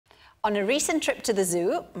On a recent trip to the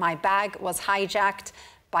zoo, my bag was hijacked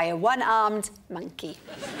by a one-armed monkey.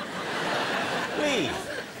 Lee?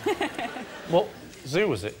 What zoo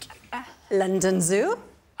was it? London Zoo.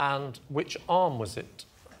 And which arm was it?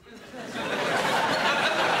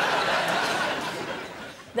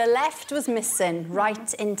 The left was missing,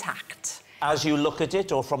 right intact. As you look at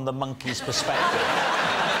it, or from the monkey's perspective?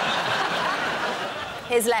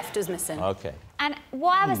 His left was missing. OK. And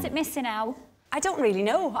why was it missing, Al? I don't really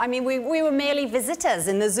know. I mean, we were merely visitors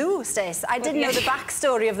in the zoo, Stace. I didn't know the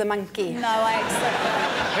backstory of the monkey. No, I accept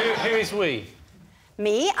that. Who is we?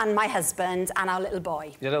 Me and my husband and our little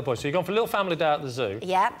boy. Your little boy. So you've gone for a little family day at the zoo?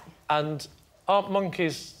 Yeah. And aren't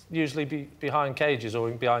monkeys usually behind cages or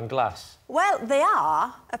behind glass? Well, they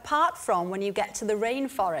are, apart from when you get to the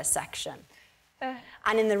rainforest section.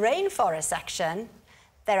 And in the rainforest section,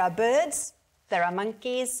 there are birds, there are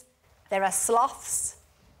monkeys, there are sloths.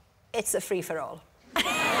 It's a free-for-all.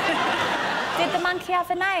 Did the monkey have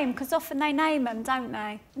a name? Because often they name them, don't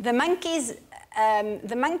they? The monkey's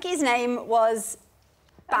name was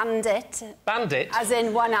Bandit. Bandit? As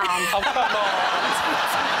in one arm. Oh, come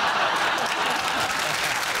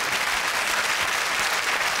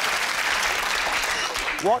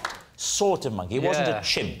on! What sort of monkey? It wasn't a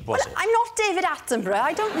chimp, was it? I'm not David Attenborough,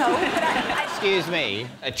 I don't know. But Excuse me,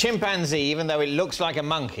 a chimpanzee, even though it looks like a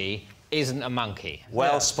monkey, isn't a monkey.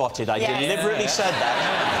 Well spotted. I deliberately said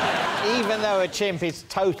that. Even though a chimp is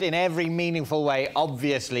totally, in every meaningful way,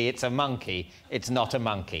 obviously it's a monkey, it's not a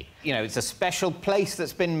monkey. You know, it's a special place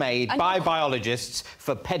that's been made by biologists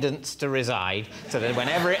for pedants to reside, so that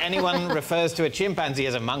whenever anyone refers to a chimpanzee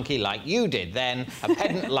as a monkey like you did, then a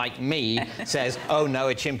pedant like me says, oh, no,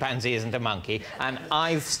 a chimpanzee isn't a monkey, and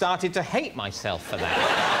I've started to hate myself for that.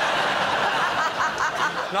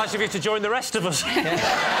 Nice of you to join the rest of us.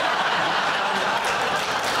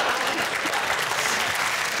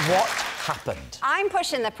 What happened? I'm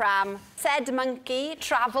pushing the pram. Said monkey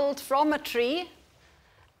travelled from a tree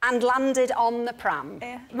and landed on the pram.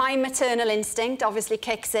 Yeah. My maternal instinct obviously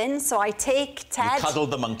kicks in, so I take Ted... You cuddled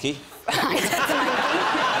the monkey. I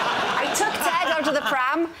took Ted out of the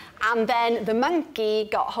pram, and then the monkey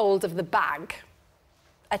got hold of the bag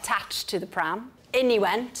attached to the pram. In he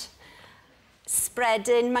went,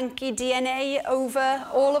 spreading monkey DNA over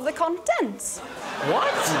all of the contents.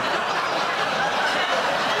 What?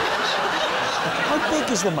 How big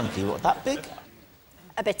is the monkey? What, that big?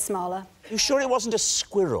 A bit smaller. You sure it wasn't a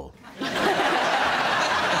squirrel?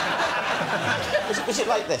 was it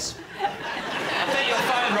like this? I think you're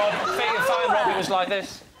fine, Rob. I think you're fine, Rob. It was like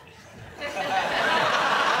this.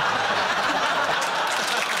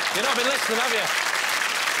 You've not been listening, have you?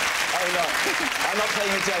 Oh, no. I'm not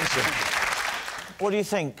paying attention. What do you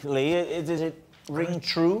think, Lee? Does it ring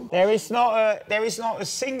true? There is not a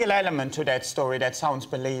single element to that story that sounds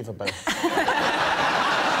believable.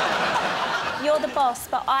 You're the boss,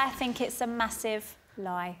 but I think it's a massive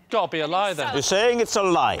lie. Gotta be a lie, then. You're saying it's a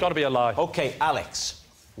lie? Gotta be a lie. OK, Alex,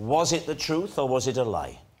 was it the truth or was it a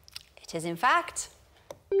lie? It is, in fact,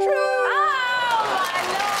 true. Oh, my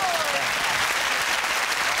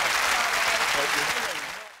Lord!